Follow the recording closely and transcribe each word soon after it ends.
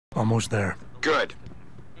Almost there. Good.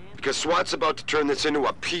 Because SWAT's about to turn this into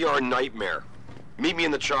a PR nightmare. Meet me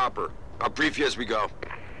in the chopper. I'll brief you as we go.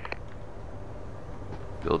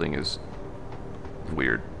 Building is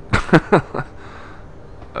weird. Oh,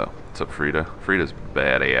 what's up, Frida? Frida's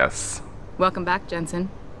badass. Welcome back,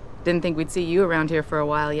 Jensen. Didn't think we'd see you around here for a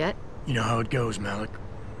while yet. You know how it goes, Malik.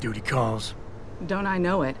 Duty calls. Don't I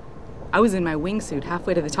know it? I was in my wingsuit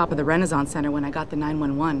halfway to the top of the Renaissance Center when I got the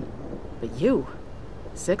 911. But you...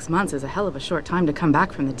 6 months is a hell of a short time to come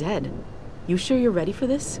back from the dead. You sure you're ready for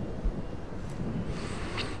this?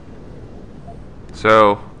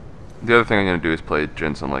 So, the other thing I'm going to do is play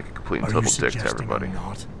Jensen like a complete and total dick to everybody.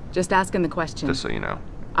 Just asking the question. Just so you know.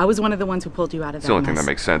 I was one of the ones who pulled you out of that It's the only thing mess.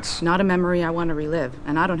 that makes sense. Not a memory I want to relive,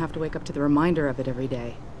 and I don't have to wake up to the reminder of it every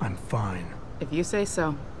day. I'm fine. If you say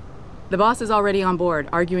so. The boss is already on board,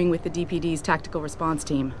 arguing with the DPD's tactical response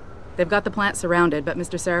team. They've got the plant surrounded, but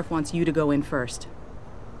Mr. Seraph wants you to go in first.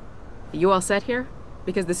 Are you all set here?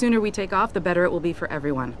 Because the sooner we take off, the better it will be for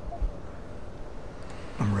everyone.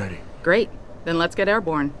 I'm ready. Great. Then let's get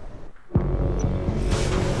airborne.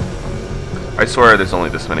 I swear there's only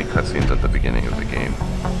this many cutscenes at the beginning of the game.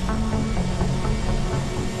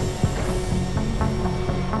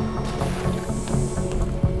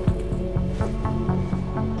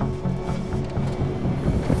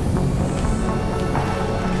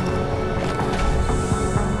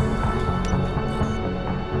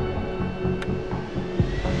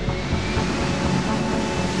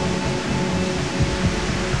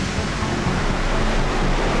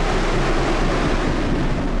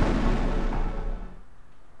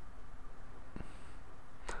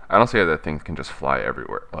 I don't see how that thing can just fly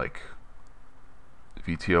everywhere. Like,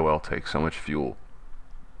 VTOL takes so much fuel.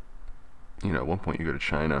 You know, at one point you go to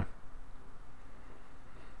China.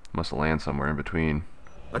 Must land somewhere in between.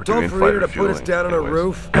 I told Farida to put us down on a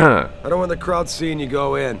roof. I don't want the crowd seeing you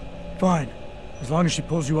go in. Fine. As long as she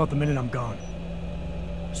pulls you out the minute I'm gone.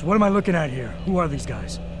 So what am I looking at here? Who are these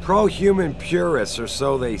guys? Pro-human purists, or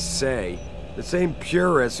so they say. The same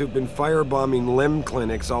purists who've been firebombing limb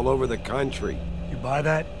clinics all over the country. You buy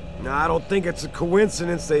that? No, I don't think it's a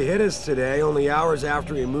coincidence they hit us today, only hours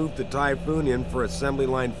after we moved the Typhoon in for assembly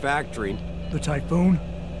line factory. The Typhoon?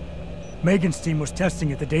 Megan's team was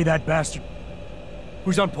testing it the day that bastard...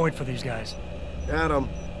 Who's on point for these guys? Adam.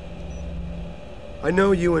 I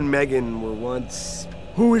know you and Megan were once...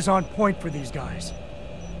 Who is on point for these guys?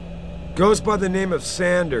 Goes by the name of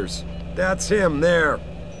Sanders. That's him, there.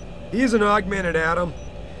 He's an augmented Adam,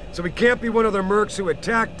 so he can't be one of the mercs who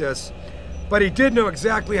attacked us, but he did know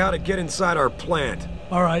exactly how to get inside our plant.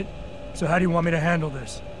 All right. So how do you want me to handle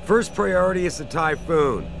this? First priority is the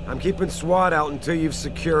Typhoon. I'm keeping SWAT out until you've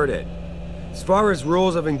secured it. As far as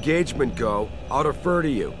rules of engagement go, I'll defer to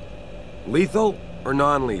you. Lethal or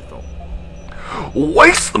non-lethal?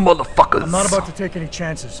 Waste the motherfuckers! I'm not about to take any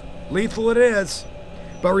chances. Lethal it is.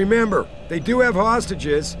 But remember, they do have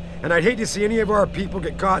hostages, and I'd hate to see any of our people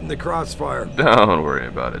get caught in the crossfire. Don't worry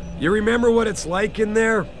about it. You remember what it's like in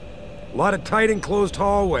there? A lot of tight enclosed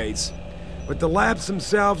hallways, but the labs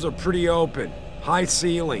themselves are pretty open, high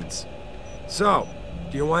ceilings. So,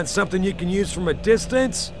 do you want something you can use from a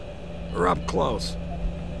distance, or up close?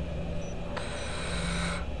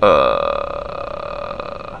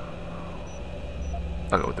 I'll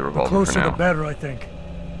go with the revolver The closer for now. the better, I think.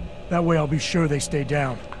 That way I'll be sure they stay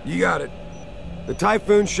down. You got it. The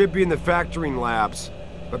Typhoon should be in the factoring labs,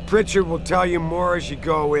 but Pritchard will tell you more as you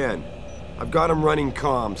go in. I've got him running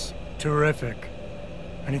comms. Terrific.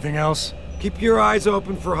 Anything else? Keep your eyes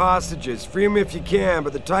open for hostages. Free them if you can,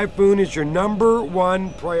 but the Typhoon is your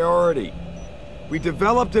 #1 priority. We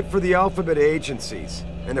developed it for the Alphabet agencies,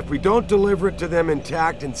 and if we don't deliver it to them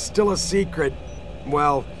intact and still a secret,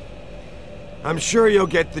 well, I'm sure you'll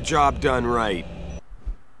get the job done right.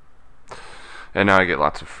 And now I get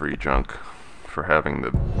lots of free junk for having the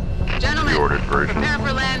pre-ordered version. Prepare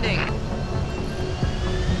for landing.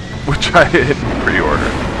 Which I didn't pre-order.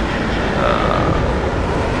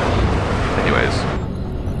 Anyways.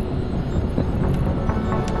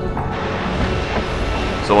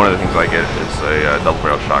 So one of the things I get is a double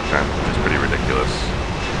barrel shotgun, which is pretty ridiculous.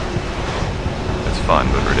 It's fun,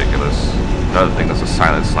 but ridiculous. Another thing is a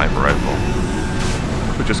silent sniper rifle,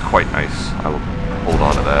 which is quite nice. I will hold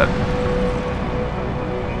on to that.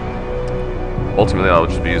 Ultimately, I'll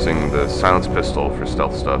just be using the silenced pistol for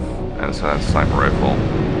stealth stuff, and the silenced sniper rifle,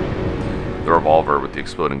 the revolver with the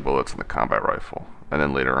exploding bullets, and the combat rifle. And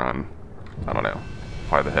then later on, I don't know,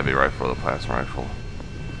 probably the heavy rifle or the plasma rifle.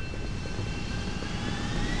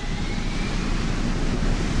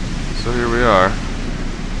 So here we are,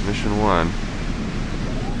 mission 1.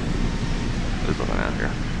 There's nothing out here.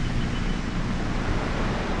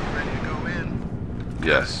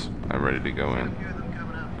 Yes, I'm ready to go in.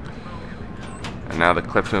 And now the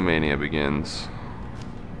kleptomania begins.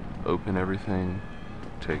 Open everything,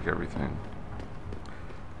 take everything.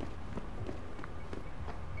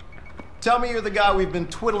 Tell me you're the guy we've been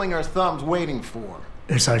twiddling our thumbs waiting for.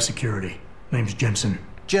 SI Security. Name's Jensen.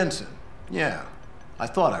 Jensen. Yeah. I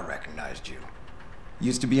thought I recognized you.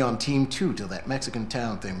 Used to be on Team 2 till that Mexican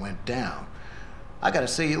town thing went down. I gotta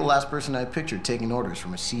say, you're the last person I pictured taking orders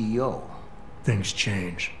from a CEO. Things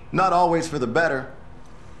change. Not always for the better.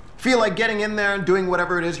 Feel like getting in there and doing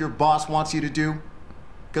whatever it is your boss wants you to do?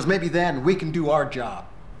 Because maybe then we can do our job.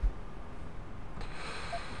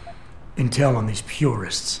 Intel on these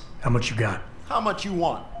purists. How much you got? How much you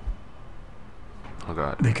want? Oh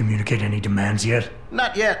god. They communicate any demands yet?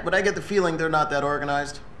 Not yet, but I get the feeling they're not that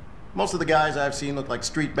organized. Most of the guys I've seen look like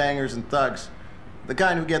street bangers and thugs. The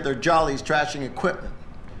kind who get their jollies trashing equipment.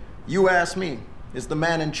 You ask me, is the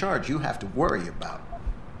man in charge you have to worry about.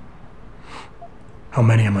 How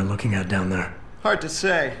many am I looking at down there? Hard to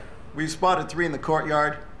say. We've spotted 3 in the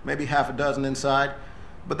courtyard, maybe half a dozen inside.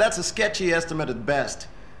 But that's a sketchy estimate at best,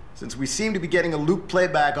 since we seem to be getting a loop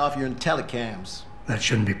playback off your IntelliCams. That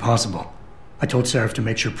shouldn't be possible. I told Seraph to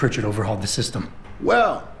make sure Pritchard overhauled the system.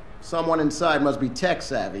 Well, someone inside must be tech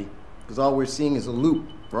savvy, because all we're seeing is a loop.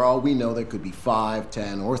 For all we know, there could be 5,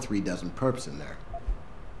 10, or 3 dozen perps in there.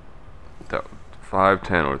 5,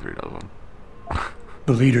 10, or 3 dozen.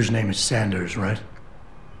 The leader's name is Sanders, right?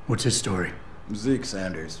 What's his story? Zeke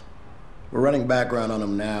Sanders. We're running background on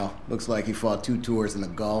him now. Looks like he fought 2 tours in the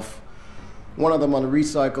Gulf. One of them on a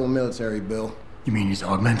recycled military bill. You mean he's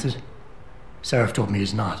augmented? Seraph told me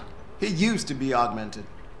he's not. He used to be augmented.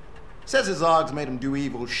 Says his augs made him do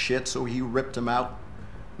evil shit, so he ripped him out.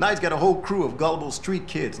 Now he's got a whole crew of gullible street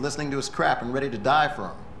kids listening to his crap and ready to die for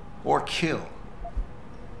him. Or kill.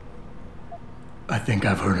 I think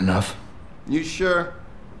I've heard enough. You sure?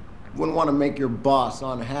 Wouldn't want to make your boss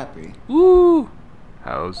unhappy. Woo!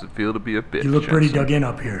 How does it feel to be a bitch, You look pretty Jensen? dug in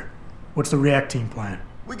up here. What's the React team plan?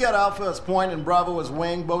 We got Alpha as point and Bravo as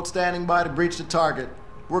wing, both standing by to breach the target.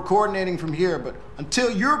 We're coordinating from here, but until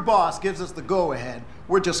your boss gives us the go-ahead,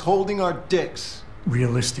 we're just holding our dicks.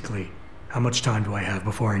 Realistically, how much time do I have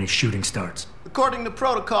before any shooting starts? According to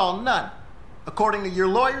protocol, none. According to your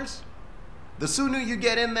lawyers, the sooner you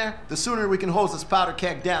get in there, the sooner we can hose this powder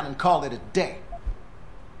keg down and call it a day.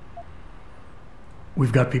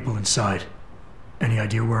 We've got people inside. Any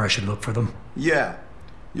idea where I should look for them? Yeah.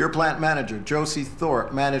 Your plant manager, Josie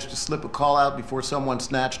Thorpe, managed to slip a call out before someone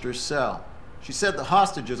snatched her cell. She said the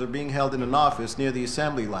hostages are being held in an office near the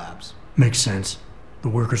assembly labs. Makes sense. The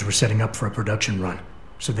workers were setting up for a production run,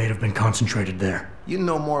 so they'd have been concentrated there. You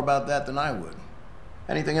know more about that than I would.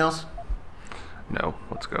 Anything else? No,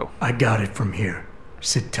 let's go. I got it from here.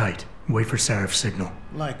 Sit tight. Wait for Seraph's signal.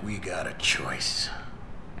 Like we got a choice.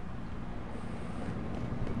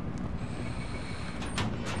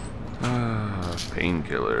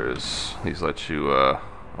 Painkillers. These let you,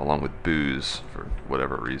 along with booze, for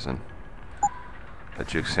whatever reason,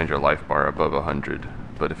 let you extend your life bar above 100,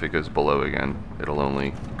 but if it goes below again, it'll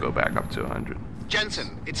only go back up to 100.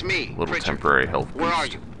 Jensen, it's me, Little Pritchard. temporary health boost. Where are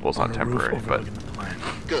you? Well, it's not On a roof temporary, but overlooking the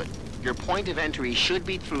plant. Good. Your point of entry should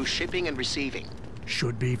be through shipping and receiving.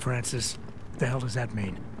 Should be, Francis. What the hell does that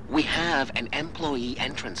mean? We have an employee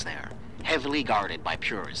entrance there, heavily guarded by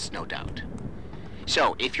purists, no doubt.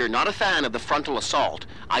 So, if you're not a fan of the frontal assault,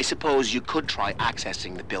 I suppose you could try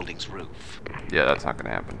accessing the building's roof. yeah, that's not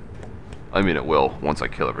gonna happen. I mean, it will, once I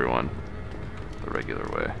kill everyone. The regular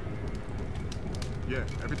way. Yeah,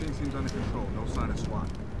 everything seems under control. No sign of SWAT.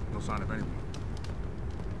 No sign of anyone.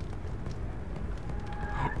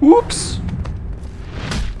 Whoops!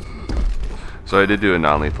 So I did do a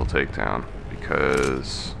non-lethal takedown,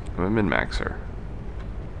 because I'm a min-maxer.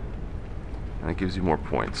 And it gives you more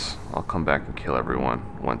points. I'll come back and kill everyone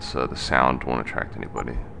once the sound won't attract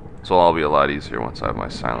anybody. So I'll be a lot easier once I have my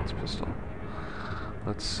silence pistol.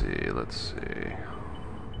 Let's see.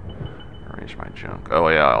 Arrange my junk. Oh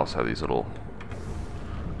yeah, I also have these little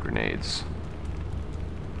grenades.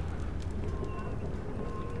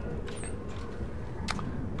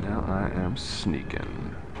 Now I am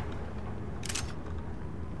sneaking.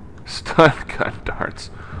 Stun gun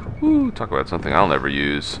darts. Woo, talk about something I'll never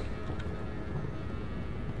use.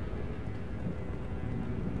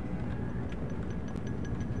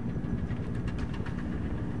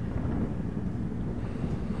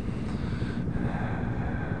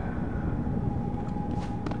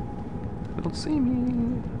 Don't see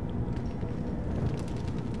me.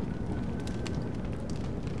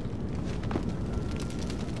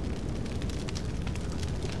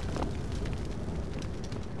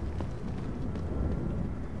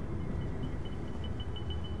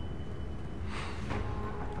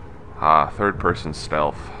 third-person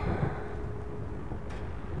stealth.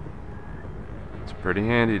 It's pretty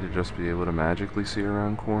handy to just be able to magically see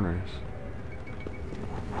around corners.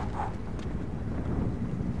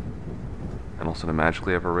 And also to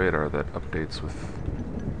magically have a radar that updates with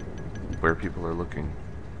where people are looking.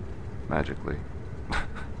 Magically.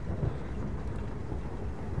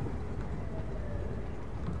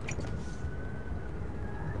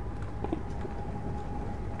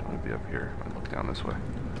 Don't want to be up here. I look down this way.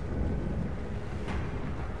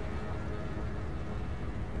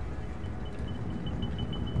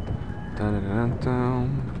 Dun -dun -dun -dun.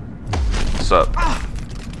 What's up?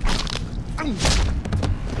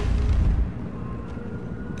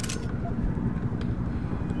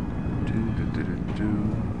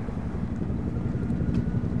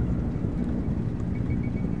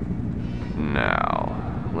 Now,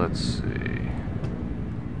 let's see.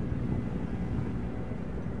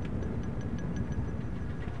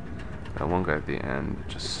 That one guy at the end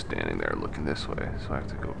just standing there looking this way, so I have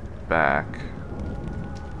to go back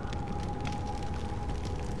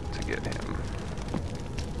to get him.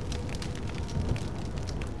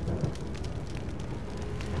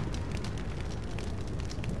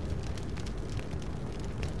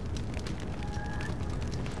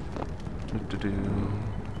 Do-do-do.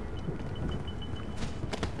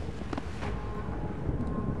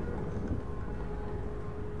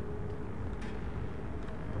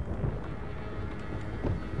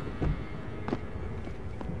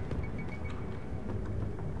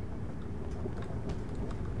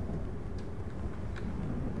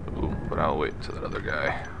 But I'll wait till that other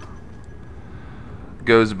guy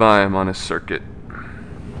goes by him on his circuit.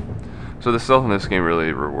 So the stealth in this game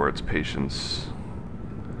really rewards patience.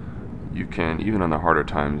 You can, even on the harder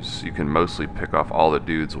times, you can mostly pick off all the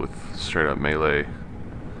dudes with straight up melee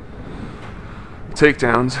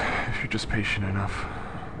takedowns if you're just patient enough.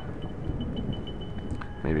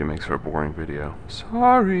 Maybe it makes for a boring video.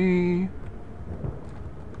 Sorry.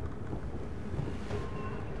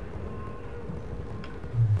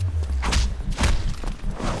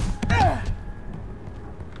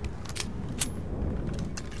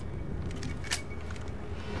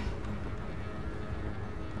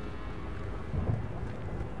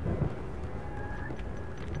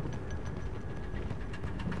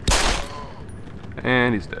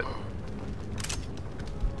 And he's dead.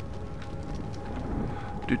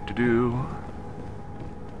 Do-do-do.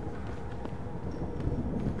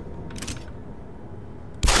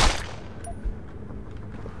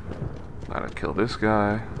 Gotta kill this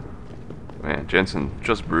guy. Man, Jensen,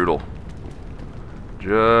 just brutal.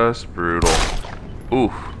 Just brutal.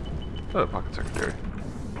 Oof. Oh, pocket secretary.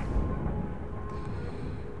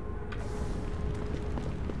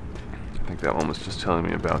 I think that one was just telling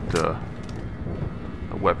me about a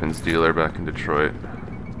weapons dealer back in Detroit.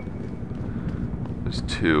 There's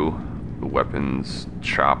two weapons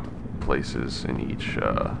shop places in each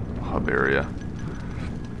hub area.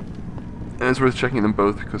 And it's worth checking them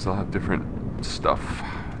both because they'll have different stuff.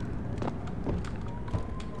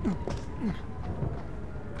 Oh,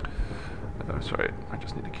 that's right. I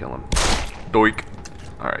just need to kill him. Doink.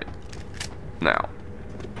 Alright. Now.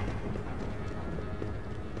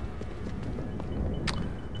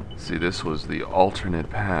 See, this was the alternate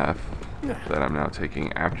path that I'm now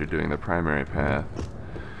taking after doing the primary path.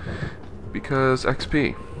 Because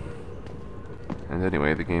XP. And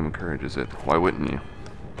anyway, the game encourages it. Why wouldn't you?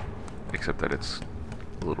 Except that it's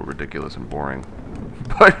a little ridiculous and boring.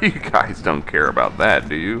 But you guys don't care about that,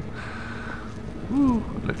 do you? Woo,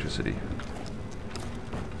 electricity.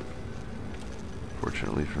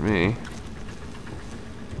 Fortunately for me.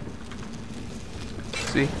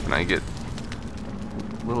 See, and I get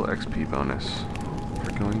a little XP bonus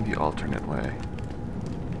for going the alternate way.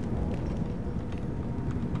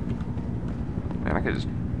 Man, I could just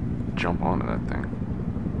jump onto that thing.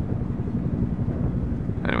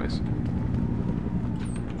 Anyways.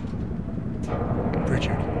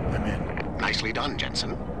 Richard, I'm in. Nicely done,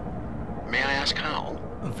 Jensen. May I ask how?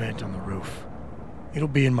 A vent on the roof. It'll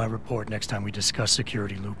be in my report next time we discuss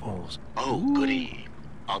security loopholes. Oh, goody.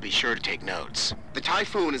 I'll be sure to take notes. The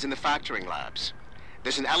Typhoon is in the factoring labs.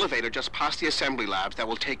 There's an elevator just past the assembly labs that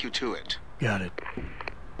will take you to it. Got it.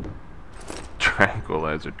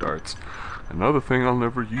 Tranquilizer darts. Another thing I'll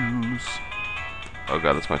never use. Oh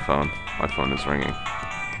god, that's my phone. My phone is ringing.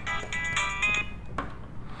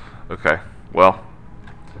 Okay, well,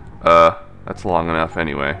 that's long enough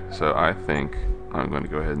anyway, so I think I'm going to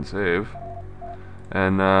go ahead and save.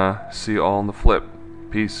 And see you all on the flip.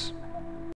 Peace.